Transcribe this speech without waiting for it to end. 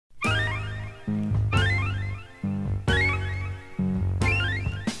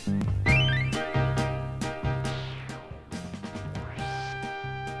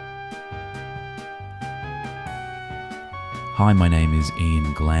Hi, my name is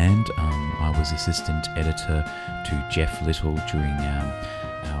Ian Gland. I was assistant editor to Jeff Little during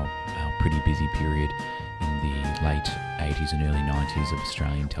our pretty busy period in the late 80s and early 90s of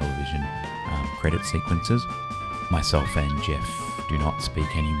Australian television credit sequences. Myself and Jeff do not speak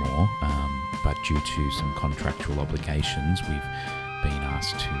anymore, but due to some contractual obligations, we've been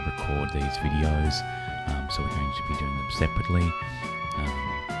asked to record these videos, so we're going to be doing them separately.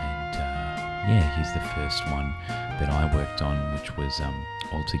 Yeah, here's the first one that I worked on, which was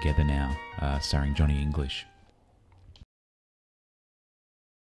All Together Now, starring Johnny English.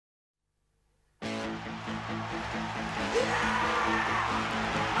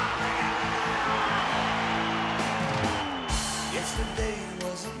 Yesterday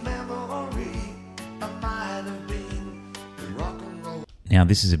was a memory, I might have been the rock and roll. Now,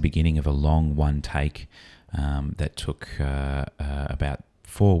 this is a beginning of a long one take that took about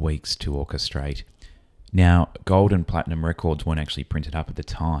 4 weeks to orchestrate. Now, gold and platinum records weren't actually printed up at the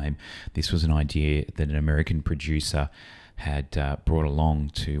time. This was an idea that an American producer had brought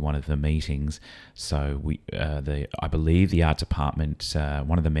along to one of the meetings. So I believe the art department,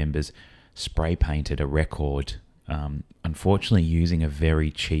 one of the members, spray painted a record, unfortunately using a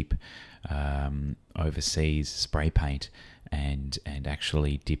very cheap overseas spray paint, and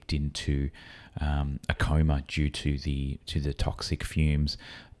actually dipped into a coma due to the toxic fumes.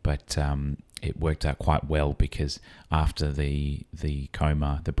 But it worked out quite well, because after the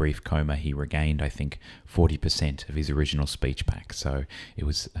coma, the brief coma, he regained, I think, 40% of his original speech back. So it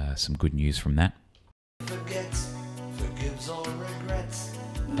was some good news from that. Forgets, forgives or regrets.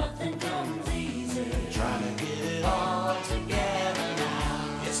 Nothing comes easy. Trying to get it all together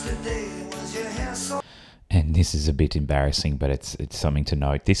now. Yesterday was your hair so. And this is a bit embarrassing, but it's something to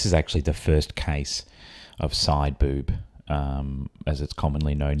note. This is actually the first case of side boob, as it's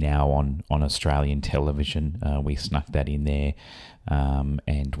commonly known now on Australian television. We snuck that in there,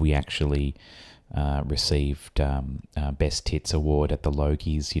 and we actually received Best Tits Award at the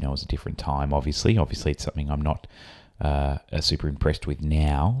Logies. You know, it was a different time, obviously. Obviously, it's something I'm not super impressed with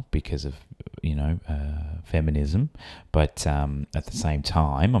now because of, feminism. But at the same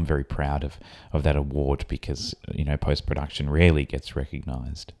time, I'm very proud of that award, because, post-production rarely gets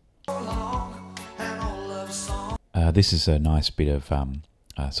recognised. This is a nice bit of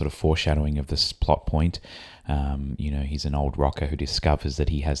sort of foreshadowing of this plot point. He's an old rocker who discovers that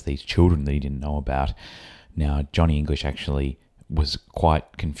he has these children that he didn't know about. Now, Johnny English actually was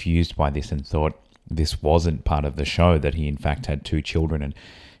quite confused by this and thought this wasn't part of the show, that he in fact had 2 children, and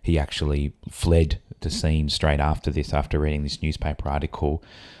he actually fled the scene straight after this, after reading this newspaper article.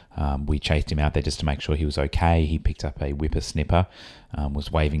 We chased him out there just to make sure he was okay. He picked up a whippersnipper,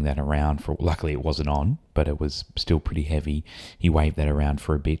 was waving that around for. Luckily, it wasn't on, but it was still pretty heavy. He waved that around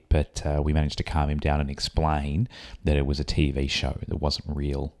for a bit, but we managed to calm him down and explain that it was a TV show that wasn't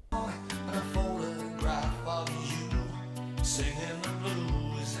real. A photograph of you singing the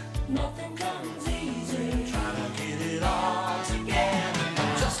blues. Nothing comes easy. Trying to get it all together.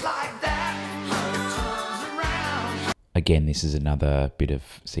 Just like that, it turns around. Again, this is another bit of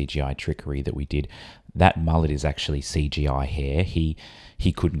CGI trickery that we did. That mullet is actually CGI hair. He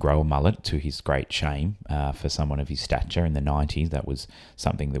couldn't grow a mullet, to his great shame. For someone of his stature in the 90s, that was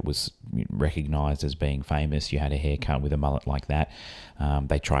something that was recognised as being famous. You had a haircut with a mullet like that.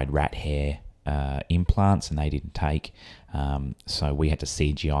 They tried rat hair implants, and they didn't take. So we had to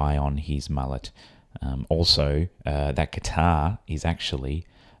CGI on his mullet. Also, that guitar is actually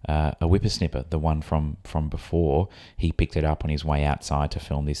a whippersnipper, the one from before. He picked it up on his way outside to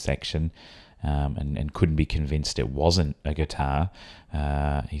film this section, and couldn't be convinced it wasn't a guitar.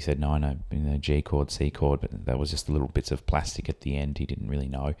 He said, no, G chord, C chord, but that was just little bits of plastic at the end. He didn't really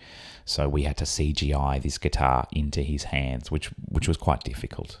know. So we had to CGI this guitar into his hands, which was quite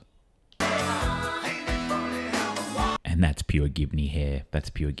difficult. And that's pure Gibney hair. That's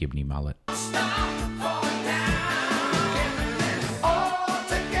pure Gibney mullet.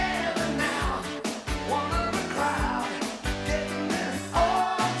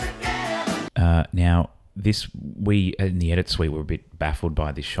 Now, we in the edit suite were a bit baffled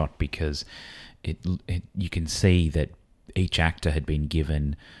by this shot, because you can see that each actor had been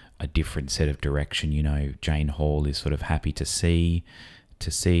given a different set of direction. Jane Hall is sort of happy to see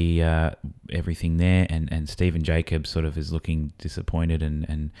everything there, and Stephen Jacobs sort of is looking disappointed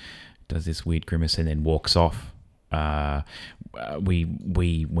and does this weird grimace and then walks off.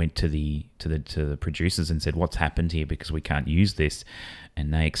 we went to the producers and said, what's happened here, because we can't use this.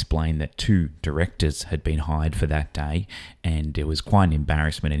 And they explained that 2 directors had been hired for that day, and it was quite an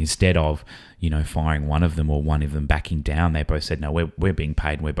embarrassment. And instead of, you know, firing one of them or one of them backing down, they both said, no, we're being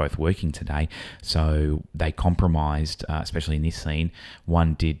paid and we're both working today. So they compromised, especially in this scene.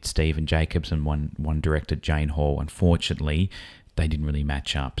 One did Stephen Jacobs and one directed Jane Hall. Unfortunately, they didn't really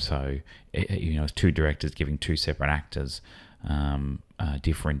match up. So, you know, it's 2 directors giving 2 separate actors a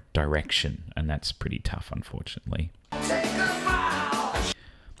different direction, and that's pretty tough, unfortunately.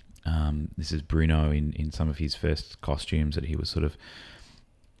 This is Bruno in some of his first costumes that he was sort of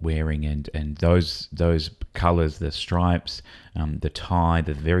wearing, and those colours, the stripes, the tie,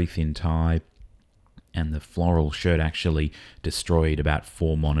 the very thin tie, and the floral shirt actually destroyed about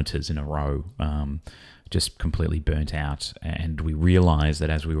 4 monitors in a row, just completely burnt out. And we realised that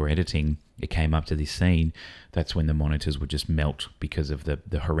as we were editing, it came up to this scene, that's when the monitors would just melt because of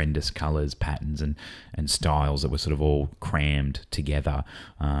the horrendous colours, patterns and styles that were sort of all crammed together.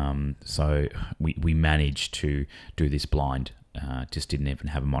 So we managed to do this blind, just didn't even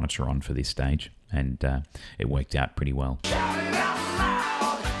have a monitor on for this stage, and it worked out pretty well.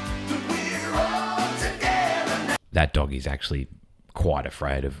 That dog is actually quite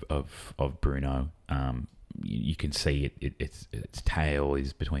afraid of Bruno. You can see its tail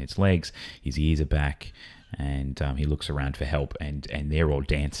is between its legs, his ears are back, and he looks around for help, and they're all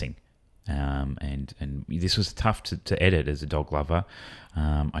dancing. And this was tough to edit as a dog lover.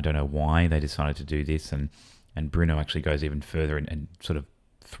 I don't know why they decided to do this, and Bruno actually goes even further and sort of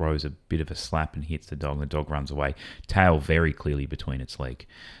throws a bit of a slap and hits the dog, and the dog runs away, tail very clearly between its leg.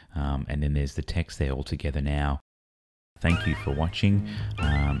 And then there's the text there all together now. Thank you for watching.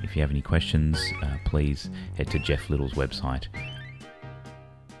 If you have any questions, please head to Jeff Little's website